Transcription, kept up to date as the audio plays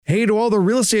Hey, to all the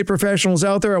real estate professionals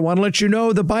out there, I want to let you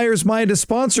know the Buyer's Mind is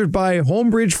sponsored by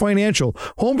Homebridge Financial.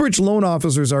 Homebridge loan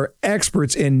officers are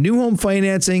experts in new home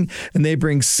financing, and they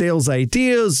bring sales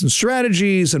ideas and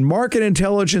strategies and market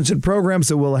intelligence and programs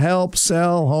that will help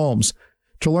sell homes.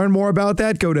 To learn more about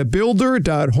that, go to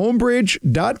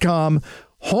builder.homebridge.com.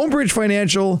 Homebridge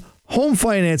Financial, home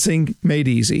financing made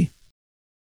easy.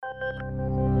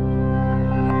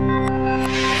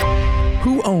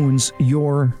 Who owns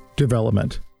your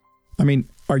development? I mean,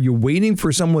 are you waiting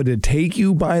for someone to take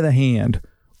you by the hand,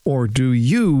 or do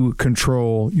you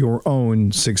control your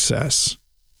own success?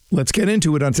 Let's get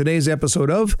into it on today's episode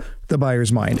of The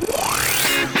Buyer's Mind.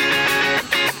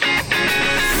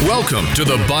 Welcome to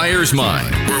The Buyer's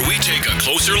Mind, where we take a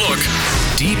closer look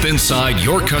deep inside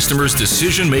your customer's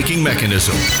decision-making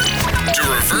mechanism to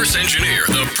reverse engineer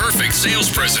the perfect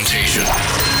sales presentation.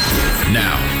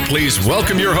 Now, please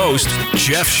welcome your host,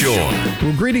 Jeff Shore.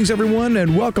 Well, greetings, everyone,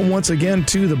 and welcome once again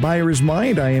to The Buyer's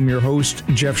Mind. I am your host,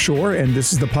 Jeff Shore, and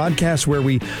this is the podcast where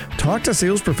we talk to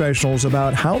sales professionals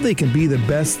about how they can be the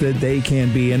best that they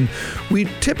can be. And we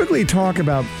typically talk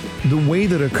about the way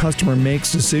that a customer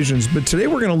makes decisions, but today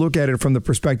we're going to look at it from the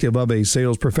perspective of a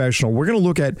sales professional. We're going to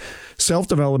look at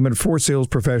self-development for sales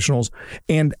professionals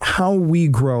and how we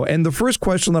grow. And the first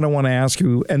question that I want to ask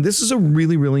you, and this is a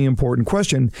really, really important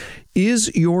question,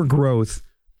 is your growth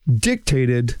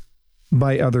dictated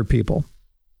by other people?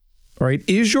 All right.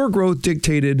 Is your growth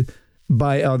dictated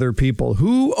by other people?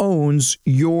 Who owns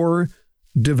your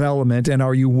development, and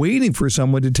are you waiting for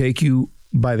someone to take you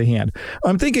by the hand?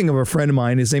 I'm thinking of a friend of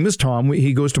mine. His name is Tom.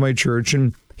 He goes to my church,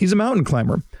 and he's a mountain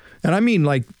climber. And I mean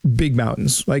like big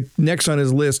mountains. Like next on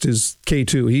his list is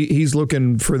K2. He's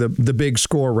looking for the big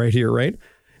score right here, right?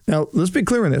 Now, let's be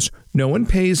clear on this. No one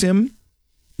pays him.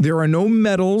 There are no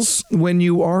medals when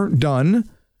you are done.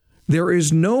 There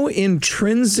is no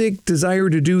intrinsic desire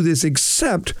to do this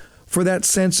except for that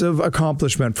sense of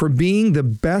accomplishment, for being the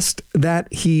best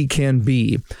that he can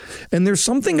be. And there's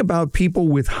something about people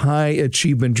with high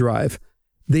achievement drive.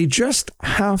 They just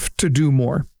have to do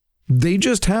more. They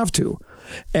just have to.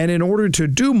 And in order to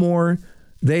do more,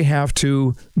 they have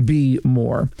to be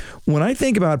more. When I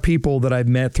think about people that I've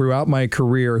met throughout my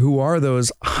career who are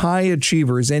those high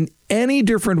achievers in any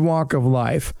different walk of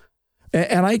life,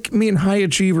 and I mean high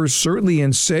achievers certainly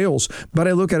in sales, but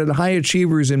I look at it high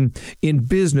achievers in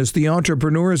business, the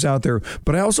entrepreneurs out there,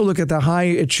 but I also look at the high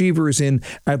achievers in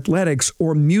athletics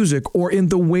or music or in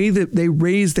the way that they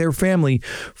raise their family.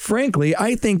 Frankly,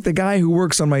 I think the guy who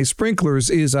works on my sprinklers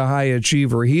is a high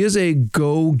achiever. He is a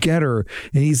go-getter,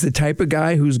 and he's the type of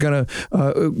guy who's going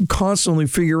to constantly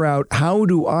figure out, how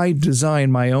do I design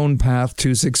my own path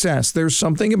to success? There's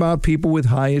something about people with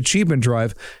high achievement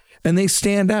drive, and they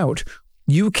stand out.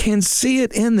 You can see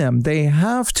it in them. They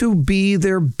have to be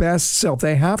their best self.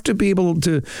 They have to be able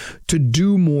to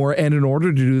do more. And in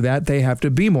order to do that, they have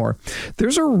to be more.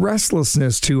 There's a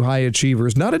restlessness to high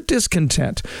achievers, not a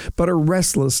discontent, but a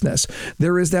restlessness.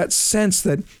 There is that sense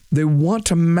that they want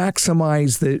to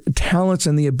maximize the talents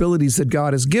and the abilities that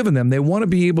God has given them. They want to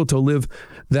be able to live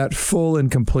that full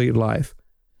and complete life.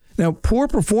 Now, poor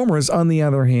performers, on the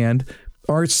other hand,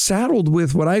 are saddled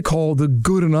with what I call the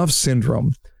good enough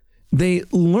syndrome. They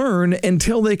learn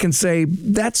until they can say,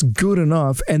 that's good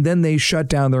enough, and then they shut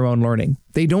down their own learning.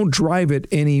 They don't drive it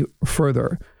any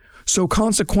further. So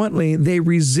consequently, they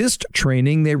resist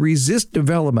training, they resist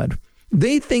development.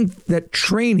 They think that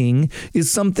training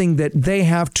is something that they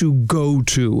have to go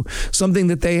to, something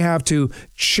that they have to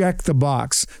check the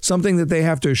box, something that they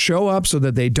have to show up so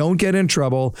that they don't get in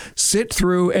trouble, sit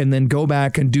through, and then go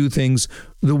back and do things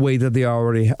the way that they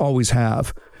always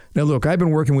have. Now, look, I've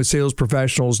been working with sales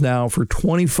professionals now for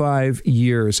 25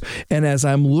 years. And as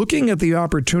I'm looking at the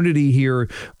opportunity here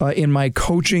in my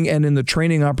coaching and in the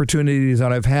training opportunities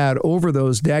that I've had over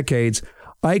those decades,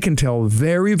 I can tell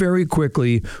very, very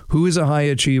quickly who is a high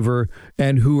achiever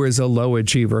and who is a low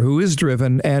achiever, who is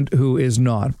driven and who is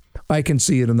not. I can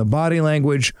see it in the body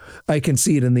language. I can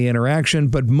see it in the interaction,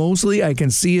 but mostly I can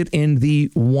see it in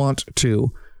the want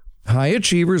to. High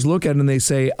achievers look at it and they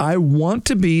say, I want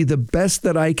to be the best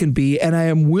that I can be, and I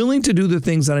am willing to do the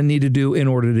things that I need to do in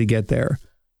order to get there.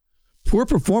 Poor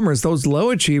performers, those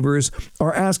low achievers,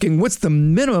 are asking, what's the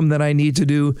minimum that I need to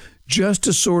do just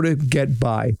to sort of get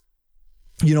by?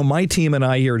 You know, my team and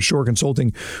I here at Shore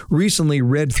Consulting recently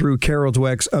read through Carol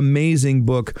Dweck's amazing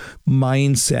book,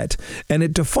 Mindset, and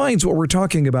it defines what we're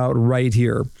talking about right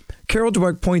here. Carol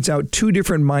Dweck points out two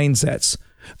different mindsets.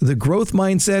 The growth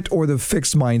mindset or the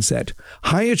fixed mindset.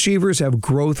 High achievers have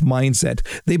growth mindset.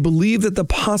 They believe that the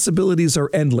possibilities are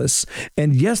endless.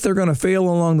 And yes, they're going to fail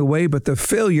along the way, but the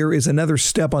failure is another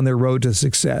step on their road to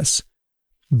success.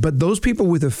 But those people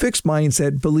with a fixed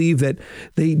mindset believe that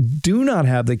they do not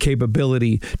have the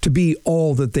capability to be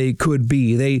all that they could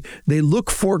be. They look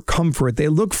for comfort. They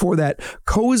look for that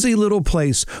cozy little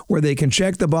place where they can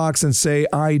check the box and say,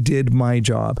 I did my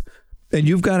job. And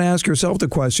you've got to ask yourself the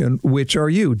question, which are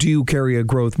you? Do you carry a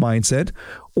growth mindset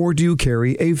or do you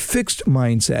carry a fixed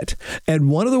mindset? And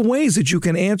one of the ways that you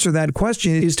can answer that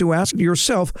question is to ask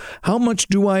yourself, how much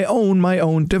do I own my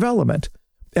own development?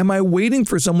 Am I waiting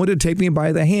for someone to take me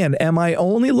by the hand? Am I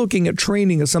only looking at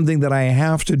training as something that I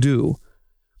have to do?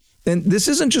 And this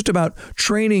isn't just about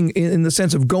training in the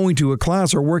sense of going to a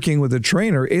class or working with a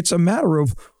trainer. It's a matter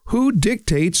of who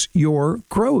dictates your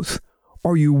growth.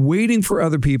 Are you waiting for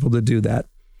other people to do that?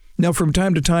 Now, from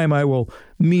time to time, I will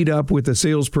meet up with a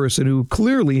salesperson who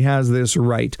clearly has this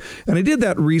right. And I did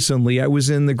that recently. I was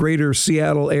in the greater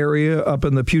Seattle area, up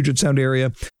in the Puget Sound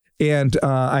area. And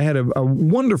I had a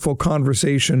wonderful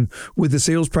conversation with a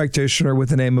sales practitioner with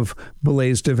the name of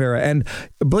Blaise Devera. And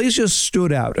Blaise just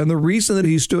stood out. And the reason that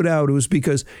he stood out was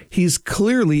because he's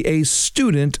clearly a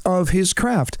student of his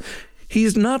craft.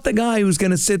 He's not the guy who's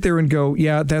going to sit there and go,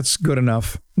 yeah, that's good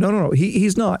enough. No.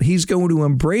 He's not. He's going to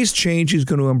embrace change. He's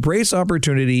going to embrace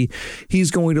opportunity.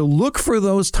 He's going to look for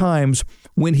those times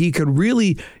when he could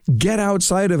really get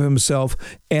outside of himself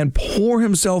and pour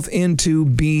himself into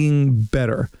being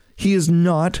better. He is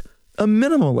not a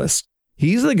minimalist.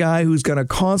 He's the guy who's going to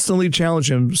constantly challenge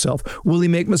himself. Will he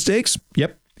make mistakes?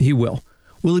 Yep, he will.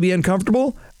 Will he be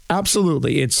uncomfortable?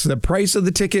 Absolutely. It's the price of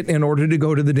the ticket in order to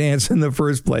go to the dance in the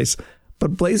first place.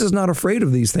 But Blaise is not afraid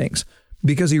of these things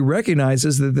because he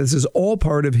recognizes that this is all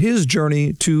part of his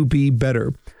journey to be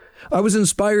better. I was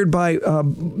inspired by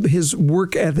his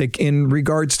work ethic in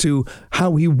regards to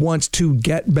how he wants to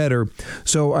get better.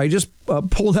 So I just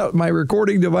pulled out my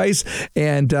recording device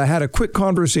and had a quick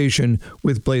conversation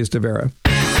with Blaise Devera.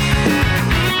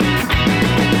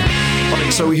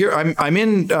 So here I'm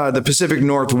in the Pacific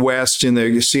Northwest in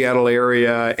the Seattle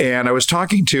area, and I was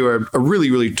talking to a really,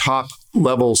 really top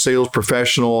level sales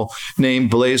professional named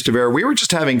Blaise Devera. We were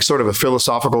just having sort of a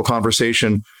philosophical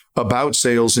conversation about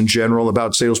sales in general,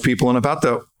 about salespeople, and about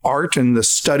the art and the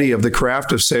study of the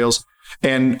craft of sales.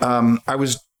 And I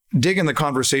was digging the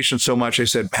conversation so much, I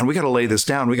said, man, we got to lay this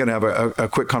down. We got to have a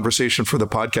quick conversation for the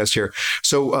podcast here.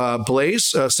 So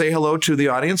Blaise, say hello to the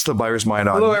audience, the Buyer's Mind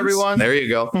audience. Hello, everyone. There you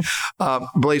go.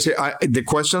 Blaise, the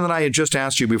question that I had just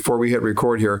asked you before we hit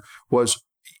record here was,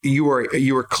 you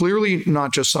are clearly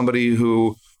not just somebody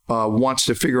who wants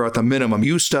to figure out the minimum.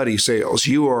 You study sales.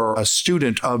 You are a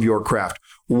student of your craft.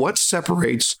 What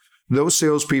separates those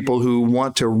salespeople who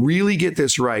want to really get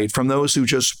this right from those who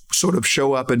just sort of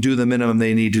show up and do the minimum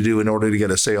they need to do in order to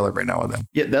get a sale every now and then?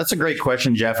 Yeah, that's a great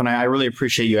question, Jeff. And I really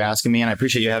appreciate you asking me, and I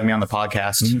appreciate you having me on the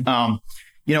podcast.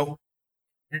 Mm-hmm.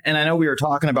 And I know we were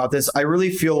talking about this. I really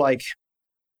feel like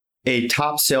a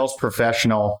top sales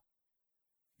professional,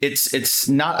 it's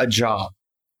not a job.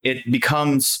 It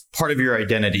becomes part of your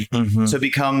identity. Mm-hmm. So it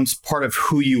becomes part of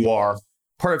who you are.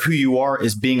 Part of who you are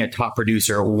is being a top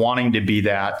producer, wanting to be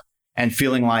that, and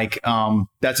feeling like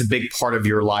that's a big part of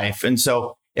your life. And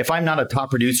so if I'm not a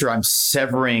top producer, I'm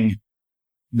severing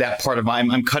that part of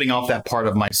I'm cutting off that part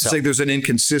of myself. It's like there's an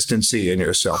inconsistency in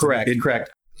yourself. Correct.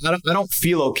 I don't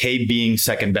feel okay being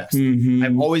second best. Mm-hmm.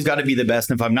 I've always got to be the best.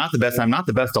 And if I'm not the best, I'm not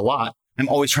the best a lot. I'm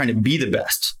always trying to be the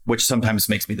best, which sometimes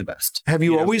makes me the best. Have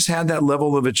you always had that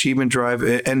level of achievement drive?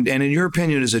 And in your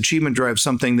opinion, is achievement drive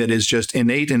something that is just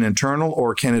innate and internal,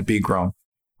 or can it be grown?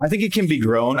 I think it can be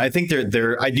grown. I think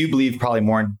I do believe probably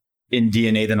more in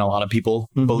DNA than a lot of people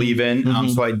believe in. Mm-hmm.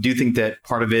 So I do think that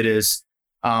part of it is,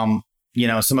 some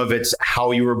of it's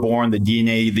how you were born, the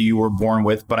DNA that you were born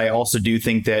with. But I also do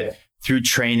think that through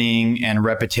training and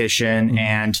repetition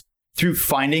and through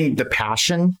finding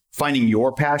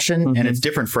your passion, and it's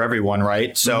different for everyone,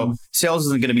 right? So sales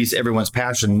isn't going to be everyone's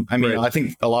passion. I mean, I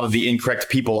think a lot of the incorrect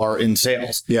people are in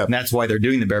sales. Yeah. And that's why they're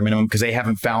doing the bare minimum, because they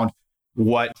haven't found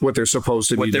what they're supposed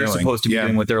to be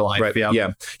doing with their life. Right.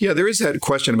 Yeah. There is that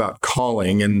question about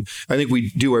calling. And I think we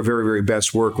do our very, very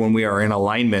best work when we are in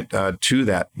alignment to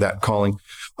that calling.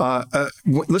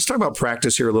 Let's talk about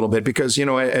practice here a little bit, because,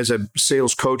 as a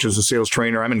sales coach, as a sales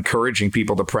trainer, I'm encouraging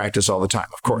people to practice all the time,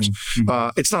 of course.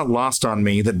 Mm-hmm. It's not lost on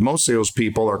me that most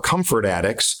salespeople are comfort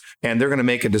addicts, and they're going to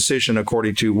make a decision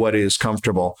according to what is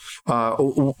comfortable.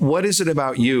 What is it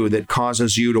about you that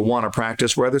causes you to want to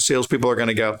practice where other salespeople are going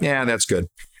to go, yeah, that's good?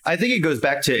 I think it goes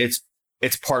back to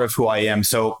it's part of who I am.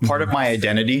 So part of my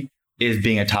identity is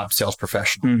being a top sales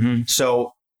professional. Mm-hmm.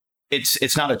 So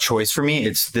it's not a choice for me.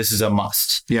 This is a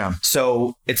must. Yeah.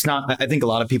 So it's not, I think a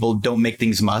lot of people don't make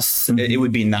things musts. It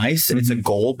would be nice. It's a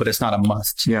goal, but it's not a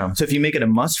must. Yeah. So if you make it a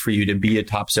must for you to be a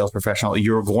top sales professional,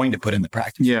 you're going to put in the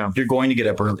practice. Yeah. You're going to get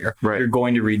up earlier. Right. You're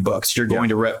going to read books. You're going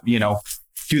to,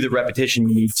 do the repetition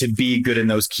you need to be good in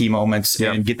those key moments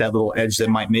and get that little edge that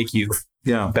might make you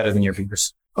better than your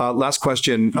peers. Last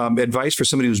question, advice for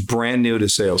somebody who's brand new to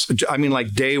sales. I mean,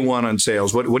 like day one on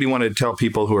sales. What do you want to tell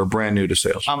people who are brand new to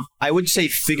sales? I would say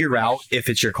figure out if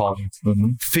it's your calling.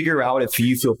 Figure out if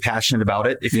you feel passionate about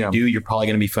it. If you do, you're probably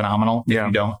going to be phenomenal. If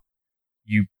you don't,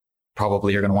 you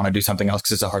probably are going to want to do something else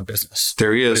because it's a hard business.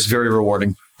 There he is. But it's very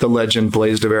rewarding. The legend,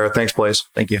 Blaise Devera. Thanks, Blaise.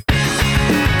 Thank you.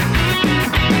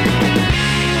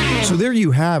 So there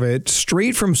you have it,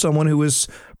 straight from someone who is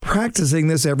practicing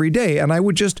this every day. And I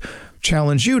would just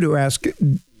challenge you to ask,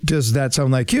 does that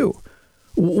sound like you?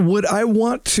 Would I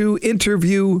want to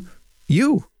interview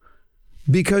you?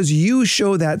 Because you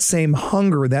show that same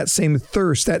hunger, that same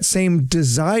thirst, that same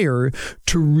desire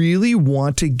to really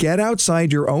want to get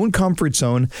outside your own comfort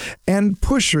zone and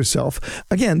push yourself.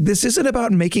 Again, this isn't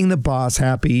about making the boss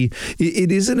happy.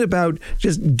 It isn't about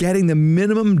just getting the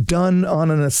minimum done on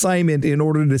an assignment in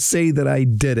order to say that I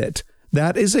did it.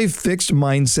 That is a fixed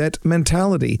mindset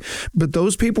mentality. But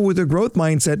those people with a growth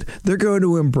mindset, they're going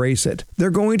to embrace it. They're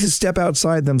going to step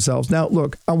outside themselves. Now,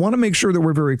 look, I want to make sure that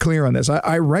we're very clear on this.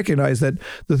 I recognize that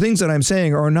the things that I'm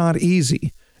saying are not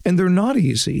easy, and they're not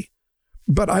easy.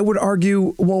 But I would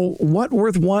argue, well, what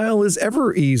worthwhile is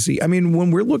ever easy? I mean,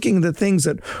 when we're looking at the things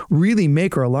that really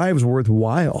make our lives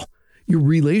worthwhile, your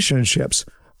relationships,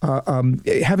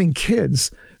 having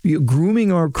kids,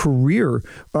 grooming our career,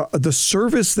 the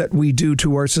service that we do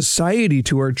to our society,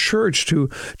 to our church, to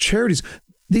charities.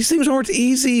 These things aren't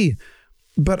easy.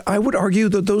 But I would argue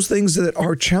that those things that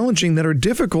are challenging, that are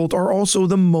difficult, are also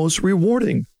the most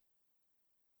rewarding.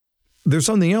 There's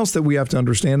something else that we have to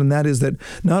understand, and that is that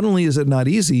not only is it not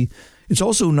easy, it's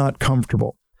also not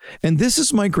comfortable. And this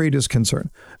is my greatest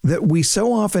concern, that we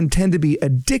so often tend to be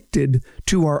addicted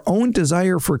to our own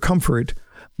desire for comfort,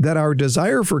 that our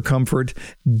desire for comfort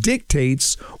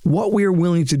dictates what we are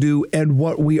willing to do and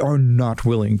what we are not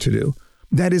willing to do.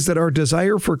 That is, that our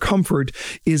desire for comfort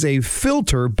is a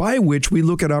filter by which we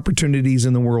look at opportunities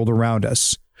in the world around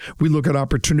us. We look at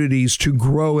opportunities to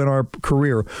grow in our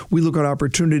career. We look at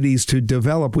opportunities to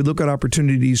develop. We look at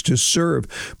opportunities to serve,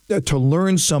 to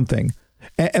learn something.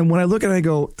 And when I look at it, I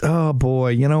go, oh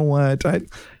boy, you know what?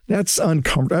 That's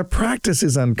uncomfortable. Practice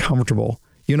is uncomfortable.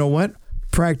 You know what?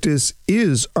 Practice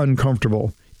is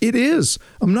uncomfortable. It is.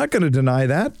 I'm not going to deny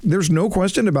that. There's no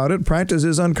question about it. Practice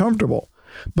is uncomfortable.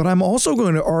 But I'm also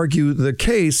going to argue the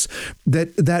case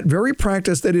that that very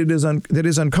practice that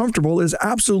is uncomfortable is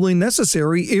absolutely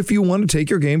necessary if you want to take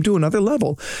your game to another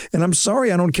level. And I'm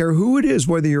sorry, I don't care who it is,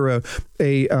 whether you're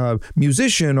a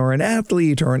musician or an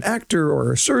athlete or an actor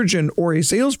or a surgeon or a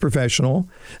sales professional,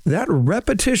 that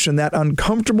repetition, that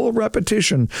uncomfortable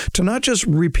repetition, to not just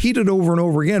repeat it over and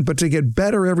over again, but to get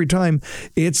better every time,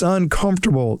 it's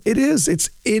uncomfortable. It is.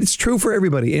 It's true for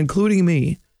everybody, including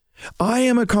me. I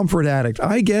am a comfort addict.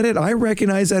 I get it. I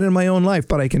recognize that in my own life,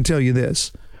 but I can tell you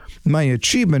this. My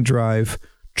achievement drive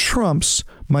trumps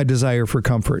my desire for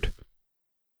comfort.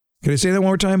 Can I say that one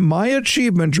more time? My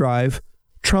achievement drive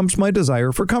trumps my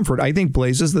desire for comfort. I think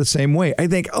Blaise is the same way. I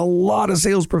think a lot of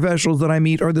sales professionals that I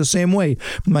meet are the same way.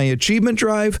 My achievement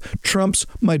drive trumps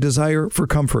my desire for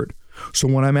comfort. So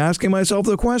when I'm asking myself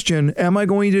the question, am I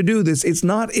going to do this? It's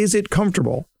not, is it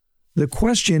comfortable? The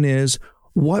question is,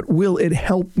 what will it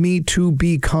help me to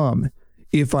become?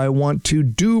 If I want to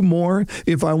do more,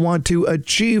 if I want to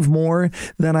achieve more,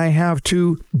 then I have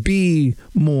to be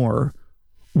more.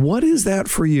 What is that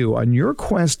for you on your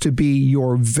quest to be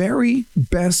your very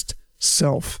best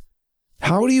self?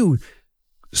 How do you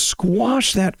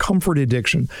squash that comfort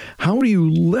addiction? How do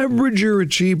you leverage your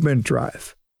achievement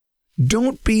drive?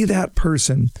 Don't be that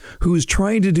person who's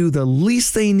trying to do the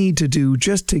least they need to do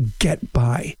just to get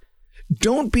by.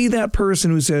 Don't be that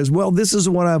person who says, well, this is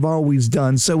what I've always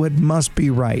done, so it must be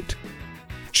right.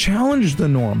 Challenge the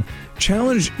norm.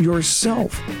 Challenge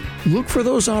yourself. Look for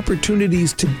those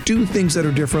opportunities to do things that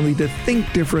are differently, to think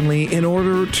differently in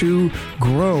order to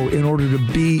grow, in order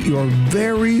to be your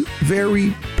very,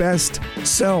 very best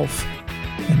self.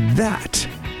 And that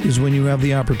is when you have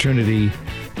the opportunity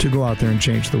to go out there and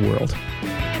change the world.